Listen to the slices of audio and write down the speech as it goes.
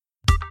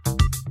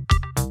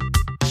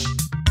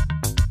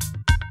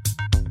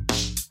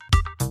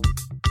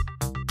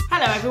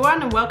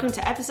everyone, and welcome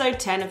to episode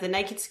 10 of the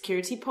Naked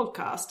Security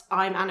Podcast.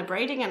 I'm Anna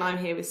Brading, and I'm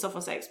here with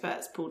Sophos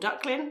experts Paul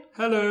Ducklin.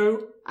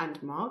 Hello.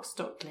 And Mark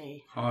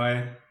Stockley.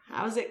 Hi.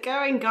 How's it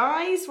going,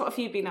 guys? What have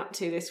you been up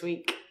to this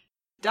week?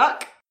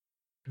 Duck?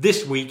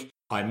 This week,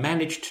 I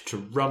managed to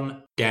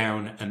run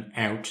down and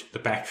out the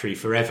battery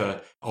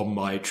forever on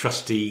my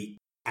trusty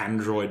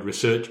Android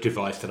research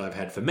device that I've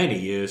had for many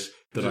years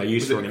that I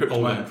use for running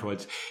old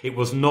Androids. It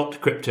was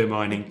not crypto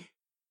mining.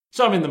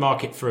 So I'm in the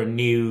market for a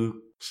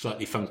new,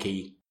 slightly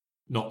funky,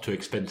 not too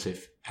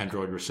expensive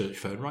Android research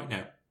phone right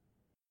now.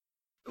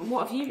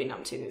 What have you been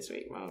up to this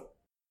week, Mark?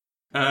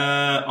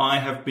 I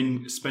have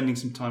been spending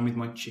some time with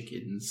my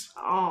chickens.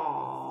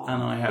 Aww.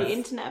 And I have... The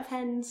Internet of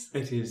Hens.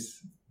 It is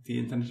the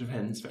Internet of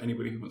Hens for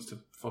anybody who wants to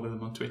follow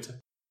them on Twitter.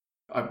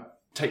 I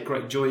take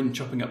great joy in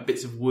chopping up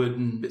bits of wood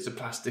and bits of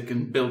plastic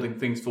and building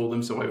things for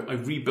them. So I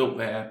rebuilt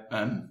their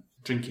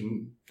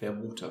drinking their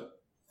water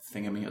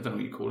thingamy. I don't know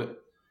what you call it.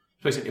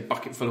 It's basically a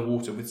bucket full of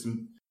water with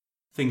some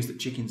things that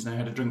chickens know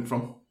how to drink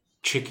from.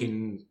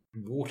 Chicken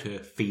water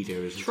feeder,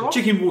 isn't Trough? it?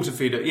 Chicken water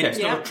feeder, yeah, it's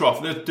not a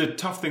trough. The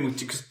tough thing with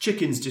because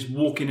chickens just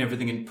walk in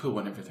everything and poo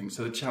on everything.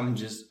 So the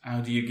challenge is, how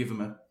do you give them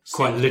a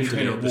Quite literally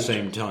container at of the water?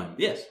 same time.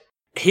 Yes.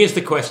 Here's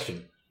the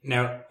question.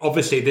 Now,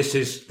 obviously,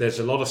 there's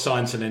a lot of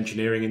science and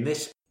engineering in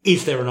this.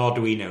 Is there an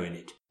Arduino in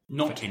it?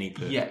 Not for any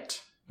purpose? yet.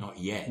 Not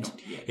yet.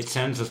 Not yet. It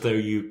sounds as though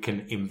you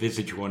can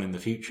envisage one in the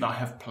future. I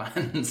have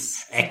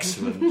plans.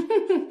 Excellent.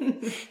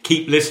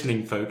 Keep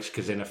listening, folks,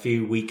 because in a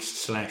few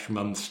weeks /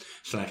 months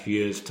 /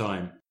 years'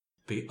 time,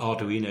 the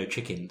Arduino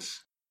chickens.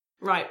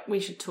 Right, we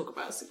should talk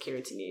about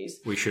security news.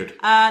 We should.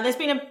 There's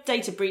been a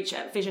data breach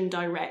at Vision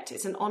Direct.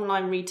 It's an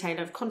online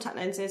retailer of contact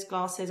lenses,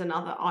 glasses, and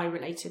other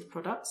eye-related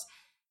products.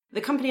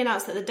 The company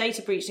announced that the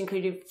data breach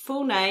included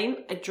full name,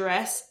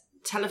 address,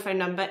 telephone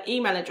number,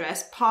 email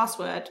address,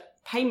 password,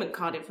 payment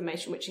card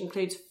information, which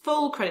includes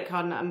full credit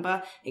card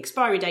number,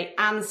 expiry date,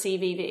 and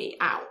CVV.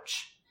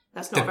 Ouch.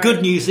 That's not The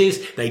good news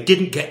is they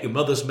didn't get your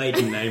mother's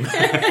maiden name.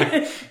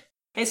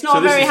 It's not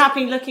a very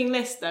happy-looking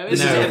list, though, is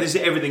it? This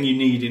is everything you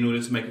need in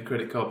order to make a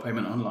credit card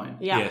payment online.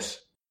 Yeah. Yes.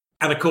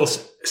 And of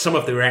course, some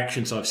of the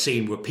reactions I've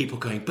seen were people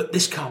going, but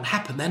this can't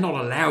happen. They're not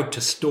allowed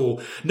to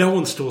store. No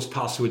one stores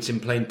passwords in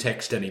plain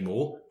text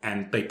anymore,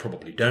 and they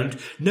probably don't.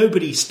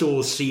 Nobody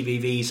stores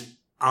CVVs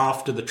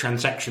after the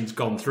transaction's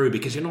gone through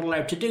because you're not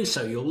allowed to do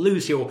so. You'll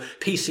lose your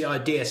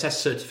PCI DSS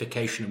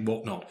certification and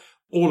whatnot.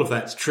 All of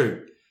that's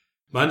true.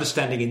 My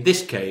understanding in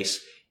this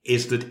case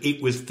is that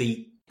it was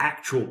the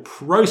actual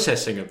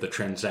processing of the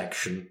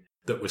transaction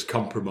that was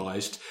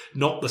compromised,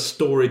 not the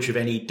storage of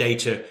any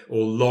data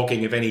or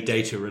logging of any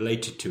data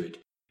related to it.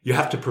 You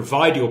have to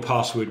provide your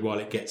password while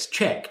it gets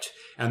checked,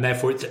 and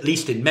therefore it's at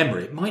least in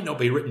memory. It might not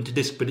be written to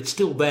disk, but it's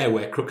still there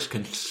where crooks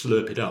can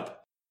slurp it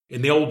up.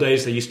 In the old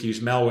days, they used to use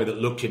malware that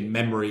looked in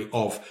memory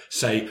of,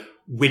 say,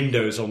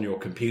 Windows on your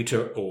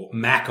computer or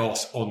Mac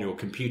OS on your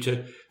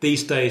computer.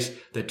 These days,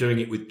 they're doing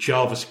it with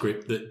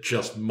JavaScript that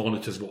just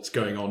monitors what's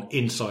going on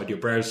inside your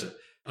browser.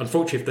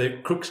 Unfortunately, if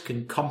the crooks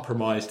can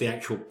compromise the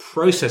actual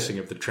processing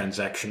of the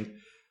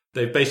transaction,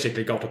 they've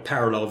basically got a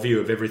parallel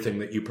view of everything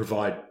that you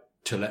provide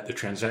to let the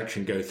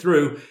transaction go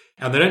through.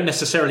 And they don't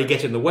necessarily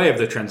get in the way of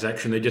the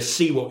transaction. They just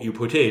see what you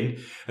put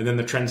in, and then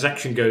the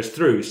transaction goes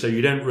through. So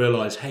you don't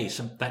realise, hey,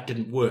 that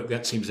didn't work.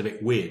 That seems a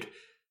bit weird.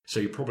 So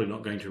you're probably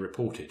not going to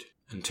report it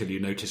until you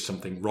notice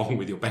something wrong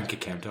with your bank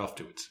account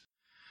afterwards.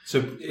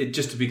 So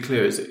just to be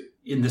clear, is it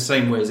in the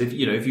same way as if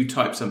you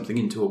type something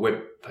into a web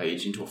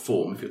page, into a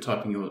form, if you're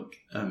typing your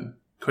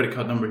credit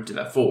card number into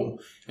that form,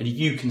 and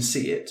you can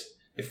see it,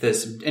 if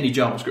there's any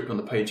JavaScript on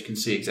the page, can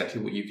see exactly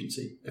what you can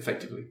see,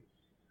 effectively.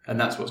 And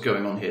that's what's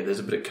going on here. There's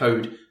a bit of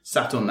code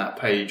sat on that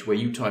page where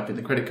you type in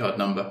the credit card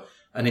number,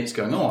 and it's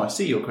going, I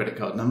see your credit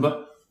card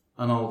number,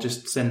 and I'll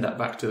just send that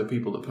back to the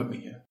people that put me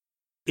here.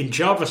 In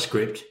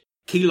JavaScript,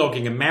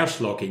 keylogging and mouse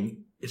logging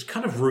is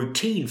kind of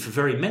routine for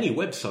very many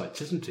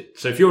websites, isn't it?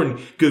 So if you're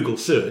in Google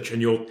search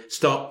and you'll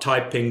start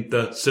typing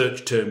the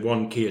search term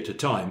one key at a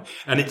time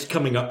and it's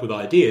coming up with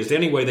ideas, the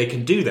only way they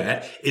can do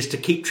that is to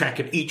keep track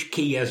of each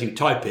key as you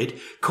type it,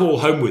 call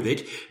home with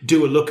it,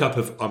 do a lookup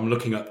of, I'm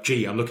looking up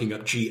G, I'm looking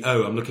up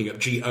G-O, I'm looking up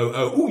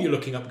G-O-O, oh, you're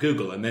looking up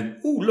Google, and then,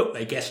 oh, look,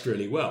 they guessed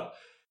really well.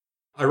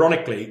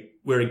 Ironically,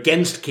 we're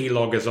against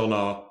keyloggers on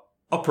our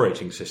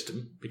operating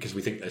system because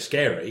we think they're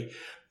scary,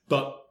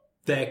 but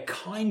they're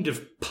kind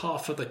of par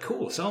for the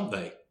course, aren't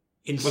they?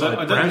 Well,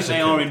 I don't think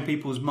they are in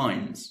people's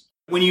minds.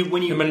 When you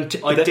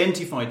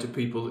identify to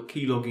people that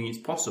keylogging is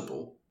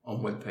possible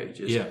on web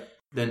pages,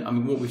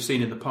 then what we've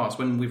seen in the past,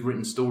 when we've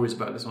written stories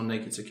about this on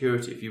Naked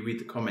Security, if you read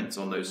the comments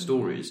on those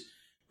stories,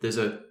 there's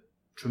a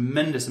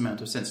tremendous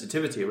amount of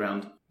sensitivity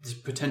around this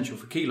potential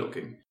for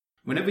keylogging.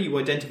 Whenever you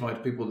identify to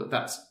people that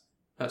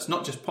that's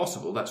not just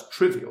possible, that's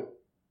trivial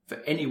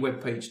for any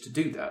web page to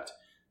do that,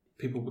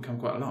 people become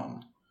quite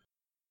alarmed.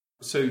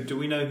 So do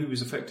we know who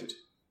was affected?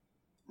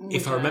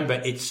 If I remember,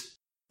 it's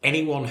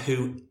anyone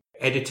who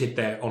edited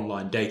their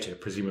online data,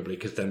 presumably,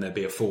 because then there'd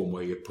be a form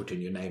where you put in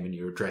your name and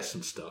your address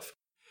and stuff.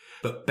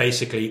 But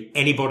basically,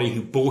 anybody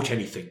who bought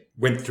anything,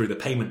 went through the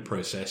payment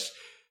process,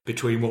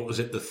 between, what was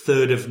it, the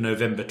 3rd of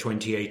November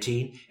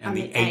 2018 and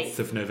the 8th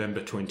of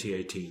November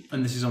 2018.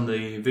 And this is on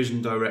the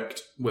Vision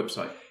Direct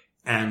website.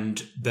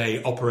 And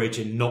they operate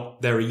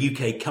they're a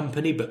UK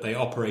company, but they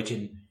operate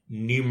in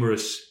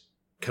numerous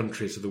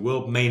countries of the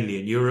world, mainly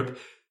in Europe.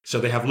 So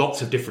they have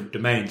lots of different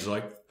domains,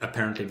 like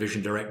apparently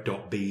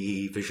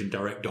visiondirect.be,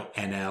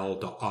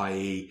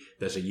 visiondirect.nl.ie.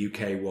 There's a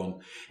UK one.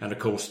 And of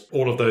course,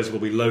 all of those will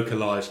be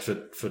localized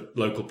for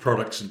local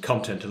products and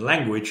content and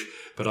language,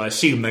 but I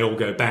assume they all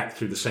go back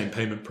through the same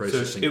payment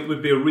processing. So it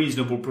would be a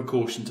reasonable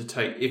precaution to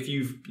take. If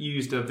you've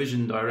used a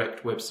Vision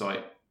Direct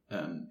website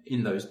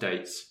in those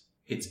dates,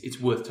 it's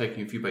worth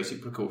taking a few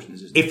basic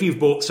precautions. If you've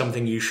bought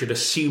something, you should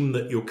assume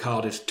that your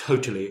card is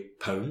totally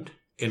pwned,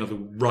 in other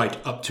right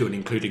up to and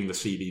including the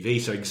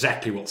CVV, so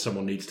exactly what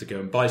someone needs to go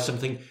and buy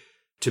something.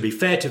 To be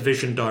fair to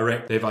Vision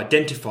Direct, they've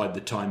identified the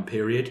time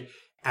period,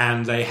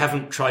 and they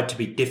haven't tried to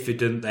be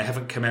diffident. They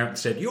haven't come out and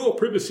said, your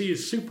privacy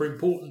is super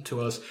important to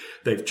us.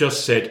 They've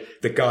just said,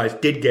 the guys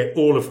did get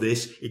all of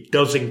this. It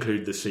does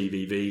include the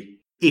CVV.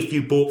 If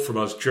you bought from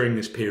us during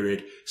this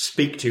period,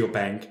 speak to your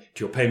bank,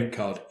 to your payment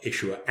card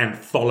issuer, and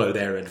follow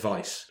their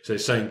advice. So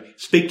saying,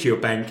 speak to your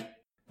bank,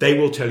 they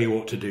will tell you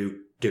what to do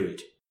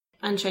it.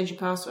 And change your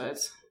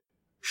passwords.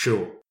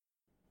 Sure.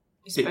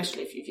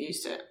 Especially if you've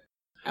used it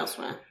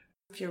elsewhere.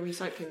 If you're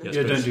recycling them.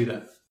 Yeah, don't do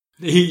that.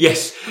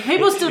 Yes.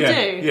 People still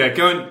do. Yeah,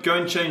 go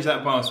and change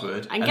that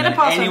password. And get a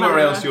password anywhere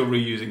manager. else you're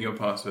reusing your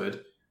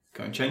password,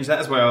 go and change that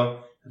as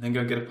well. And then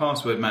go and get a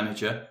password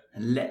manager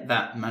and let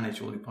that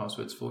manage all your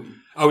passwords for you.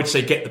 I would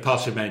say get the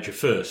password manager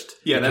first.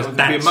 Yeah, that would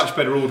be a much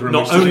better order.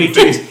 Not only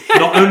do you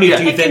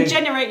It then can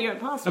generate your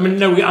password. I mean,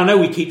 no, I know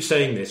we keep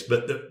saying this,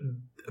 but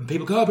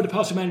people go, but the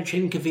password manager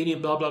is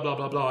inconvenient, blah, blah, blah,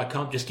 blah, blah. I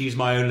can't just use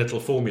my own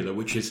little formula,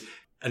 which is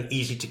an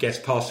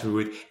easy-to-guess password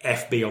with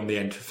FB on the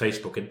end for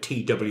Facebook and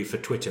TW for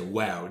Twitter.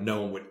 Wow,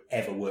 no one would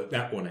ever work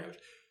that one out.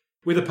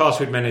 With a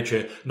password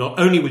manager, not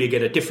only will you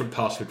get a different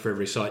password for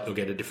every site, you'll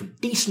get a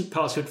different decent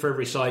password for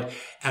every site,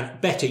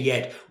 and better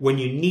yet, when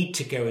you need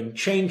to go and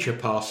change your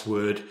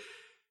password,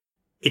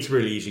 it's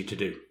really easy to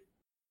do.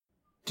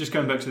 Just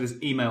going back to this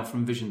email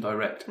from Vision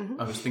Direct,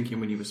 I was thinking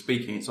when you were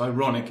speaking, it's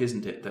ironic,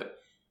 isn't it, that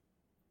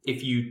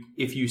if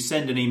you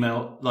send an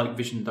email like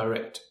Vision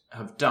Direct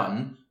have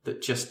done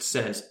that just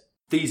says,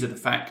 these are the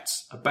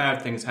facts, a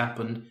bad thing's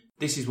happened,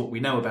 this is what we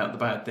know about the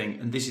bad thing,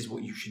 and this is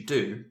what you should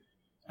do,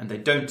 and they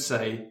don't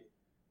say,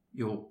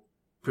 your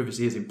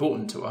privacy is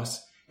important to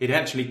us, it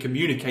actually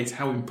communicates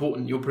how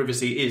important your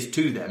privacy is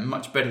to them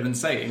much better than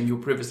saying your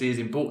privacy is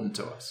important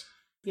to us.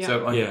 Yeah.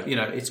 So,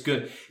 it's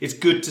good. It's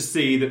good to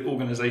see that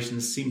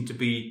organisations seem to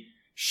be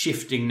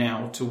shifting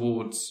now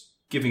towards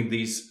giving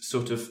these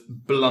sort of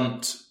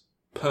blunt,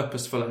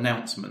 purposeful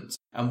announcements.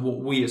 And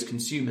what we as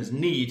consumers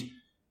need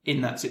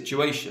in that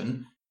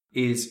situation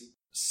is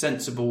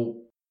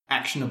sensible,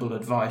 actionable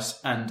advice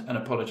and an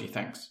apology.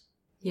 Thanks.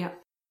 Yeah.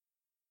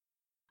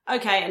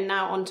 Okay, and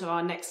now on to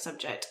our next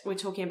subject. We're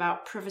talking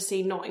about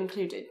privacy not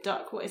included.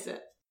 Duck, what is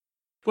it?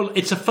 Well,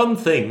 it's a fun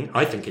thing.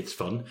 I think it's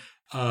fun.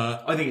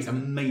 I think it's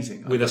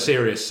amazing. With a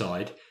serious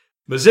side.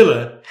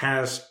 Mozilla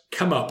has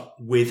come up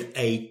with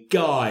a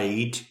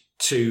guide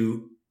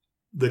to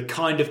the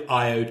kind of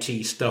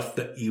IoT stuff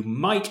that you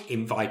might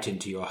invite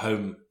into your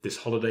home this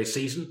holiday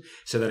season.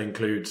 So that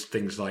includes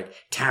things like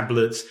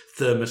tablets,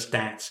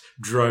 thermostats,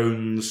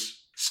 drones,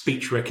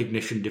 speech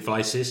recognition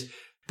devices.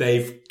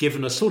 They've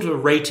given a sort of a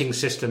rating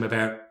system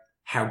about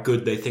how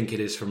good they think it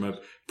is from a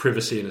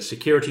privacy and a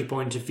security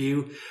point of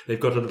view. They've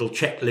got a little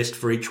checklist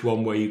for each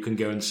one where you can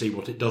go and see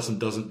what it does and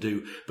doesn't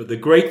do. But the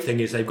great thing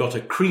is they've got a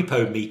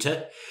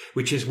creepometer,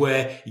 which is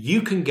where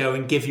you can go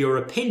and give your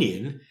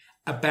opinion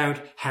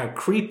about how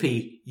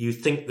creepy you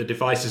think the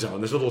devices are.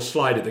 And there's a little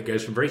slider that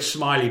goes from a very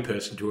smiley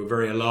person to a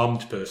very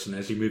alarmed person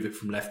as you move it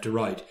from left to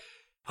right.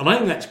 And I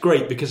think that's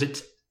great because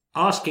it's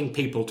asking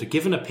people to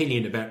give an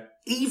opinion about,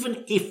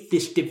 even if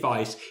this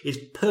device is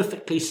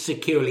perfectly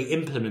securely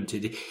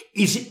implemented,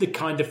 is it the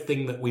kind of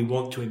thing that we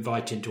want to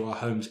invite into our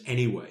homes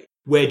anyway?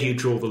 Where do you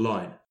draw the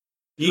line?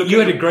 You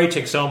had a great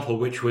example,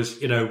 which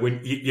was,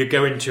 when you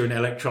go into an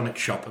electronic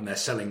shop and they're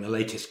selling the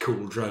latest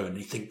cool drone, and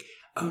you think,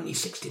 only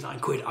 69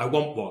 quid, I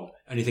want one.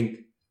 And you think,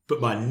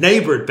 but my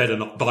neighbour had better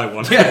not buy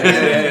one.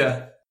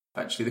 Yeah.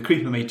 Actually, the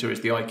creepometer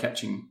is the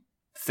eye-catching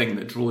thing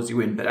that draws you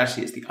in, but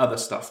actually it's the other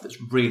stuff that's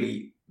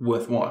really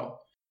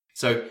worthwhile.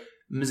 So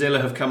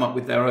Mozilla have come up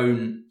with their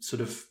own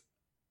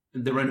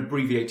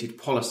abbreviated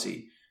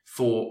policy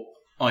for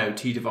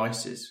IoT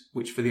devices,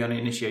 which for the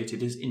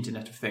uninitiated is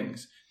Internet of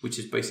Things, which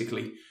is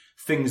basically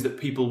things that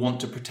people want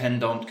to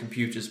pretend aren't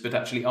computers, but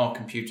actually are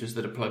computers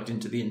that are plugged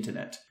into the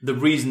internet. The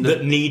reason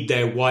that need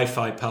their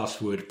Wi-Fi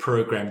password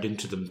programmed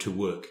into them to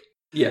work.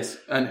 Yes,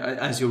 and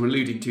as you're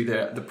alluding to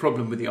there, the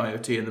problem with the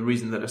IoT and the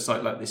reason that a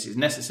site like this is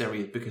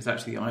necessary is because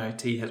actually the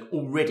IoT has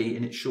already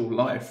in its short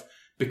life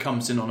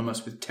become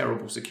synonymous with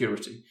terrible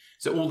security.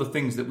 So all the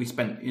things that we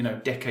spent,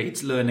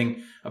 decades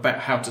learning about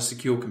how to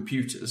secure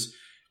computers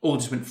all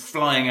just went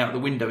flying out the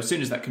window. As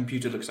soon as that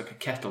computer looks like a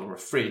kettle or a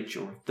fridge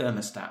or a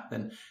thermostat,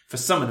 then for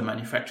some of the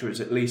manufacturers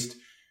at least,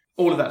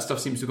 all of that stuff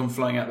seems to have gone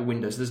flying out the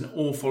window. So there's an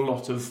awful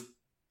lot of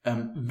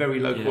very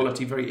low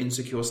quality, very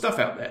insecure stuff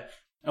out there.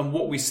 And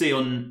what we see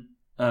on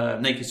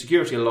Naked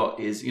Security a lot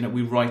is,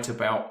 we write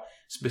about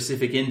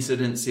specific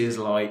incidences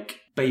like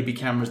baby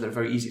cameras that are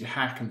very easy to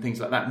hack and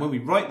things like that. And when we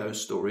write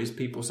those stories,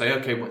 people say,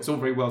 okay, well, it's all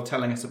very well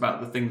telling us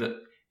about the thing that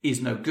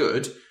is no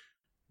good.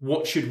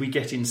 What should we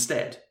get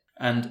instead?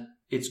 And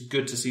it's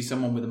good to see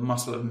someone with the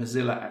muscle of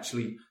Mozilla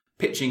actually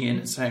pitching in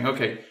and saying,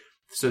 okay,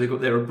 so they've got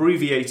their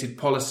abbreviated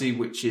policy,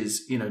 which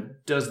is,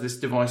 does this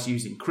device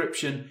use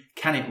encryption?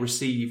 Can it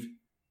receive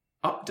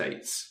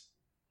updates?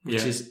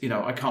 Which is,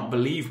 I can't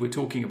believe we're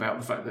talking about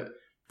the fact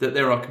that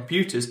there are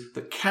computers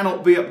that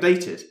cannot be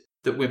updated,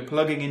 that we're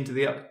plugging into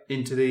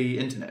the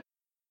internet.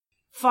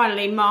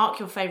 Finally, Mark,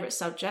 your favourite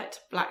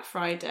subject, Black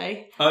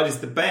Friday. Oh, it is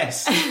the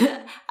best.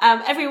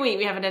 Every week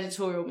we have an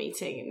editorial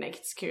meeting in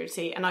Naked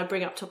Security and I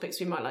bring up topics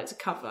we might like to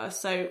cover.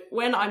 So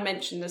when I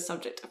mentioned the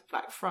subject of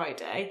Black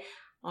Friday,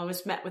 I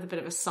was met with a bit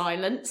of a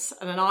silence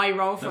and an eye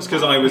roll from That's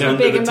because I was under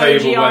big the emoji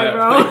table. Eye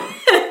roll.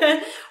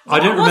 I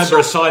don't remember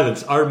a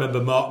silence. I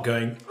remember Mark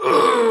going...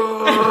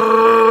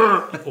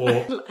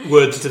 or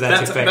words to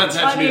that effect. That's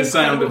actually the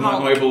sound of my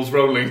eyeballs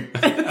rolling.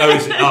 Oh,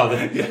 is it? Oh,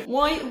 yeah.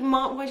 Why,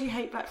 Mark? Why do you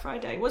hate Black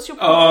Friday? What's your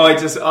problem?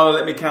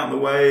 Let me count the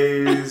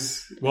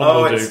ways.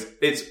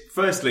 It's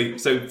firstly,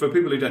 so for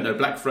people who don't know,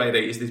 Black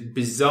Friday is this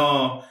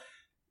bizarre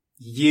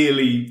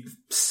yearly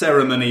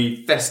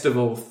ceremony,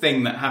 festival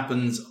thing that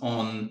happens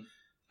on.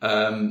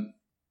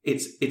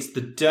 It's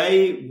the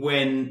day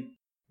when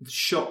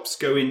shops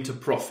go into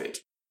profit.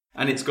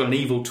 And it's got an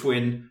evil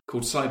twin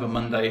called Cyber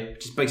Monday,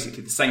 which is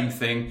basically the same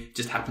thing. It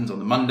just happens on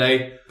the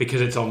Monday.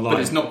 Because it's online.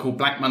 But it's not called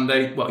Black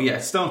Monday. Well, yeah,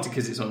 it started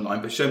because it's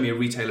online, but show me a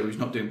retailer who's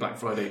not doing Black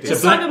Friday.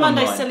 Does Cyber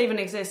Monday still even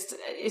exist?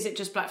 Is it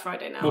just Black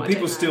Friday now? Well,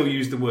 people still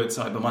use the word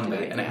Cyber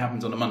Monday, and it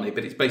happens on a Monday,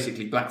 but it's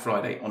basically Black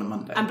Friday on a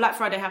Monday. And Black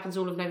Friday happens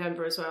all of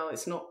November as well.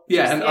 It's not...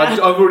 I've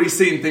already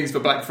seen things for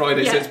Black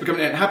Friday, so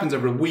it happens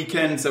over a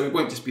weekend, so it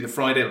won't just be the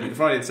Friday. It'll be the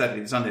Friday, the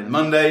Saturday, the Sunday, the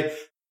Monday.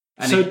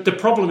 And the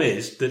problem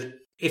is that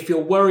if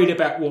you're worried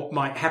about what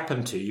might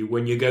happen to you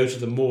when you go to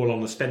the mall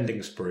on a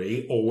spending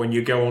spree or when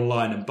you go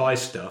online and buy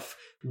stuff,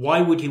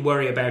 why would you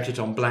worry about it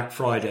on Black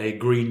Friday,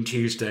 Green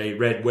Tuesday,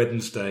 Red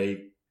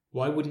Wednesday?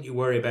 Why wouldn't you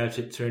worry about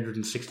it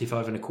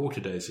 365 and a quarter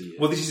days a year?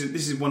 Well, this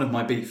is one of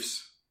my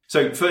beefs.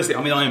 So, firstly,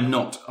 I am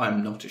not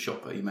a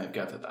shopper. You may have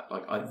gathered that.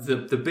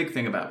 The big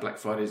thing about Black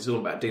Friday is all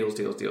about deals.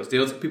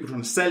 People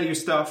trying to sell you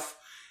stuff.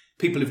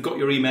 People who've got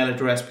your email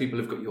address. People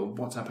who've got your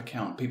WhatsApp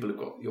account. People who've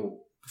got your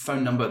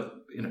phone number,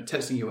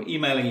 texting you or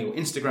emailing you or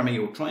Instagramming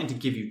you or trying to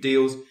give you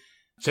deals.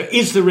 So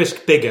is the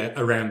risk bigger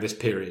around this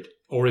period?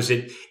 Or is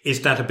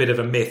that a bit of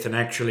a myth and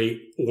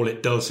actually all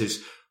it does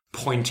is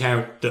point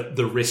out that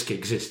the risk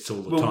exists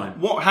all the time?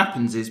 What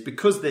happens is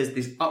because there's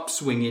this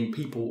upswing in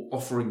people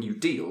offering you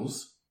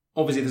deals,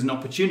 obviously there's an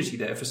opportunity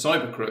there for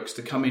cyber crooks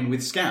to come in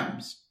with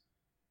scams.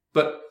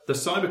 But the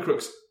cyber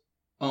crooks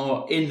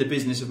are in the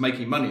business of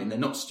making money and they're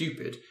not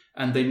stupid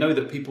and they know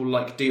that people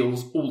like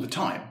deals all the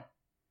time.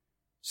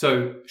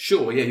 So,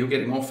 sure, you're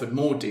getting offered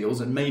more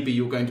deals and maybe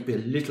you're going to be a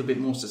little bit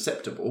more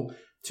susceptible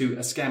to a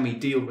scammy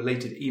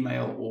deal-related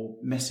email or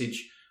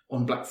message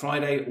on Black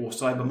Friday or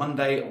Cyber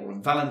Monday or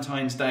on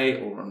Valentine's Day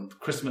or on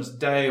Christmas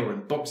Day or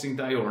on Boxing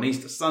Day or on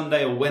Easter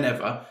Sunday or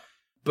whenever.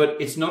 But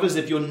it's not as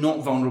if you're not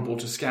vulnerable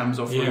to scams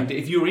offering.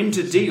 If you're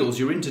into deals,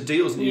 you're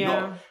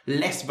not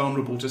less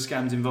vulnerable to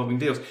scams involving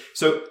deals.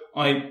 So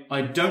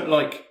I don't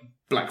like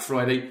Black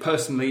Friday,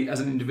 personally, as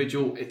an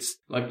individual. It's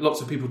like lots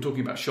of people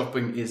talking about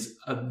shopping is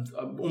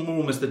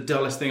almost the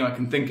dullest thing I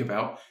can think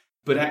about.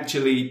 But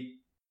actually,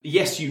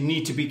 yes, you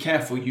need to be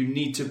careful. You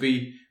need to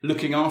be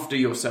looking after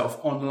yourself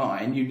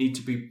online. You need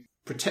to be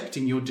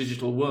protecting your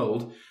digital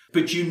world.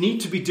 But you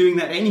need to be doing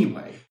that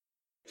anyway.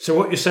 So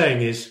what you're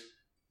saying is,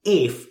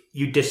 if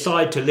you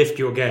decide to lift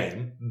your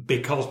game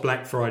because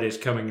Black Friday is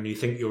coming and you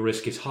think your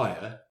risk is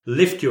higher,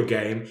 lift your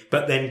game,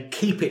 but then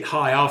keep it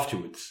high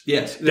afterwards.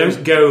 Yes. There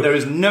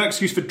is no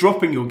excuse for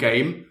dropping your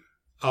game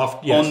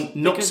on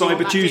not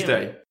Cyber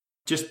Tuesday.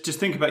 Just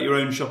think about your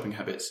own shopping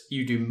habits.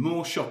 You do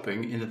more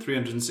shopping in the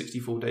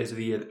 364 days of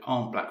the year that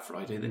aren't Black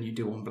Friday than you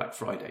do on Black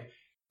Friday.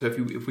 So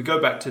if we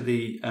go back to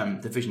the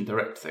Vision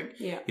Direct thing,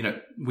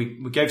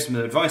 we gave some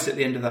advice at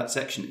the end of that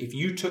section. If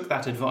you took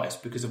that advice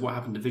because of what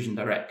happened to Vision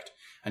Direct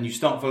and you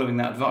start following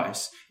that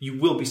advice, you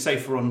will be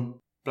safer on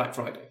Black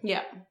Friday.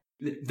 Yeah.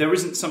 There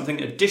isn't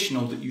something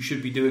additional that you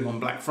should be doing on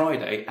Black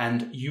Friday,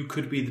 and you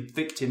could be the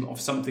victim of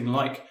something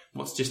like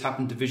what's just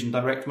happened to Vision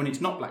Direct when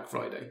it's not Black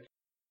Friday.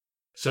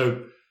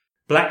 So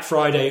Black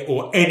Friday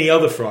or any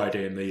other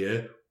Friday in the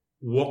year,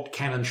 what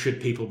can and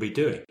should people be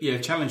doing? Yeah,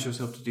 challenge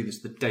yourself to do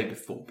this the day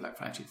before Black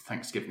Friday, actually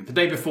Thanksgiving, the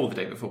day before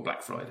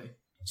Black Friday.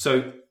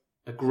 So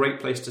a great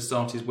place to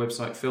start is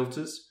website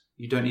filters.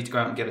 You don't need to go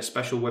out and get a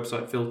special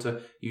website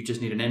filter. You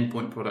just need an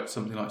endpoint product,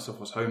 something like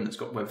Sophos Home that's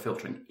got web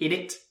filtering in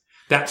it.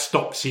 That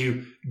stops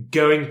you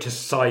going to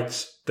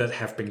sites that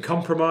have been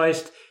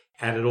compromised,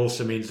 and it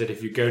also means that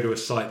if you go to a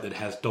site that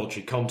has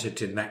dodgy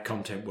content in, that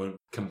content won't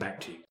come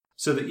back to you.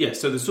 So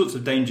the sorts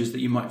of dangers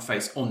that you might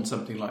face on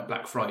something like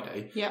Black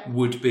Friday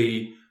would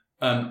be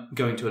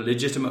going to a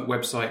legitimate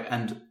website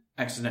and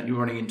accidentally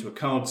running into a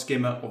card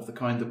skimmer of the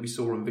kind that we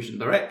saw on Vision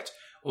Direct,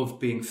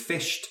 of being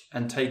phished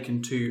and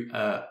taken to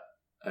a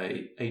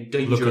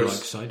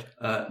dangerous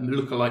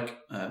lookalike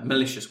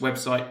malicious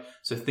website.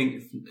 So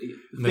things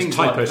there's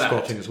typo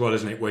spotting as well,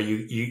 isn't it? Where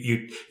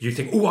you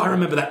think, oh, I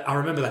remember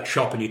that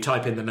shop, and you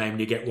type in the name and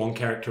you get one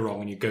character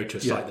wrong, and you go to a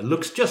site that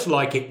looks just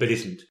like it but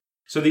isn't.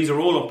 So these are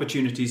all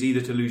opportunities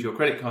either to lose your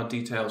credit card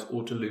details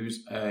or to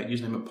lose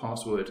username and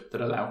password that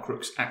allow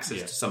crooks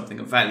access to something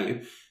of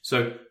value.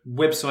 So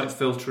website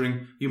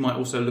filtering, you might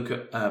also look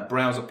at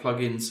browser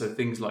plugins, so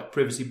things like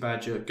Privacy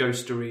Badger,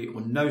 Ghostery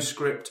or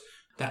NoScript.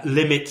 That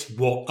limits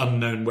what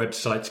unknown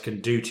websites can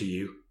do to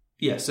you.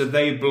 Yeah, so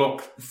they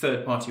block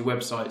third-party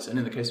websites, and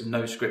in the case of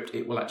NoScript,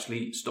 it will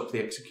actually stop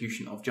the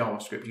execution of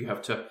JavaScript. You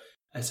have to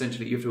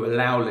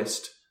allow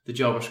list the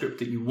JavaScript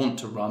that you want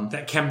to run.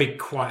 That can be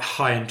quite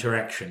high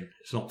interaction.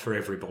 It's not for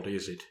everybody,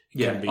 is it?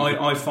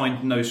 I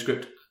find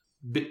NoScript a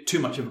bit too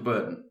much of a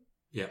burden.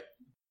 Yeah.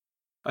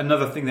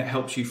 Another thing that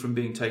helps you from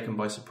being taken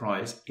by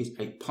surprise is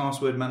a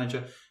password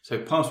manager.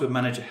 So password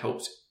manager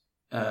helps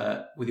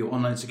with your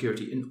online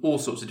security in all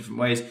sorts of different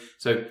ways.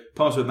 So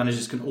password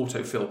managers can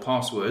autofill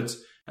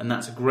passwords, and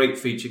that's a great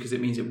feature because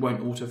it means it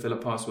won't autofill a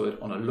password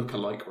on a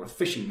lookalike or a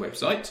phishing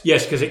website.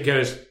 Yes, because it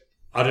goes,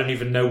 I don't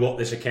even know what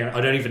this account,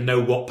 I don't even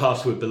know what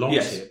password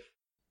belongs here.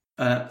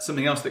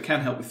 Something else that can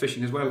help with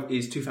phishing as well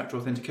is two-factor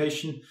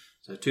authentication.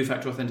 So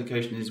two-factor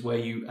authentication is where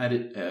you add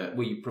it,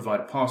 where you provide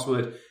a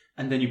password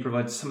and then you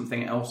provide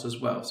something else as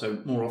well.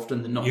 So more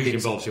often than not, usually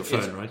involves your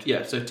phone, right?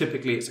 Yeah. So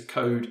typically it's a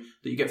code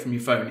that you get from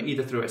your phone,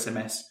 either through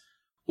SMS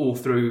or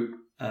through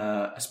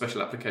a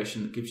special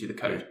application that gives you the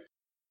code.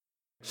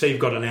 So you've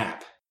got an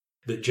app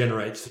that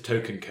generates the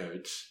token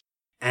codes,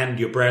 and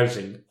you're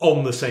browsing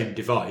on the same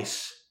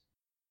device.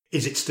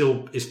 Is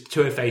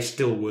 2FA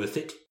still worth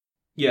it?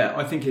 Yeah,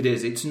 I think it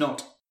is. It's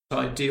not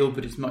ideal,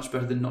 but it's much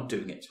better than not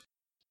doing it.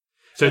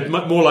 So it's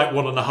more like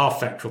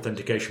 1.5-factor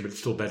authentication, but it's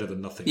still better than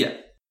nothing. Yeah.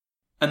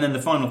 And then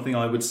the final thing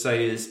I would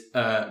say is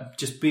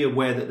just be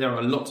aware that there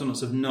are lots and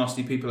lots of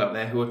nasty people out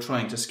there who are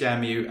trying to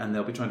scam you, and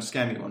they'll be trying to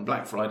scam you on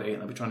Black Friday,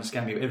 and they'll be trying to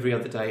scam you every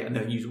other day, and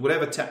they'll use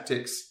whatever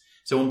tactics.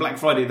 So on Black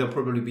Friday, they'll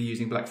probably be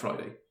using Black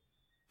Friday.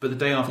 But the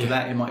day after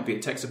that, it might be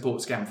a tech support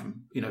scam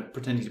from,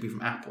 pretending to be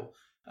from Apple.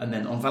 And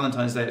then on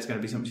Valentine's Day, it's going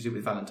to be something to do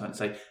with Valentine's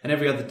Day. And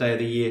every other day of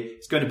the year,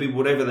 it's going to be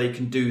whatever they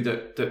can do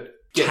that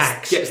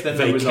gets them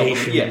the result.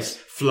 Vacations,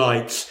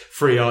 flights,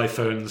 free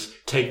iPhones,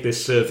 take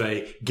this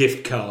survey,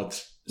 gift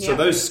cards. So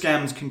those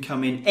scams can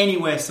come in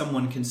anywhere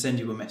someone can send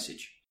you a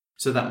message.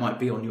 So that might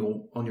be on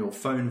your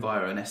phone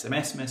via an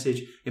SMS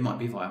message. It might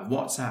be via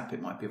WhatsApp.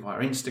 It might be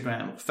via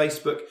Instagram or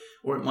Facebook,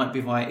 or it might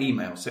be via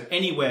email. So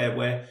anywhere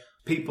where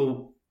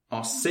people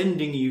are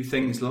sending you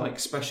things like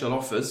special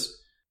offers,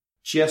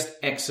 just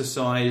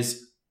exercise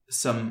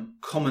some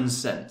common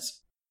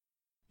sense.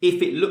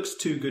 If it looks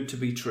too good to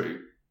be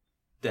true,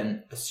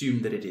 then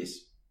assume that it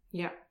is.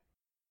 Yeah.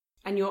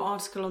 And your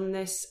article on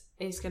this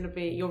is going to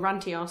be, your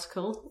ranty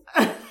article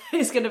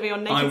is going to be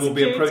on Naked Security. I will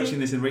be approaching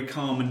this in a very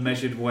calm and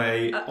measured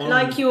way.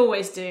 Like you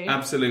always do.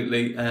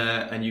 Absolutely.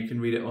 And you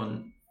can read it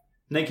on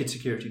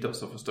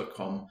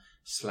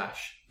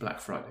nakedsecurity.sophos.com/Black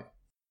Friday.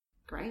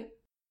 Great.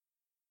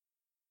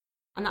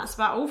 And that's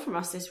about all from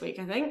us this week,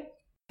 I think.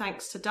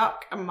 Thanks to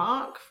Duck and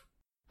Mark,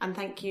 and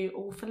thank you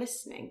all for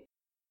listening.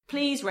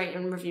 Please rate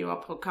and review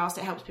our podcast.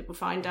 It helps people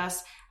find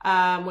us.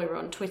 We're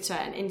on Twitter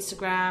and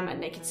Instagram at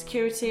Naked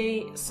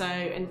Security. So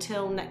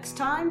until next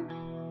time,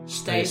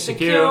 stay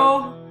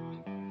secure.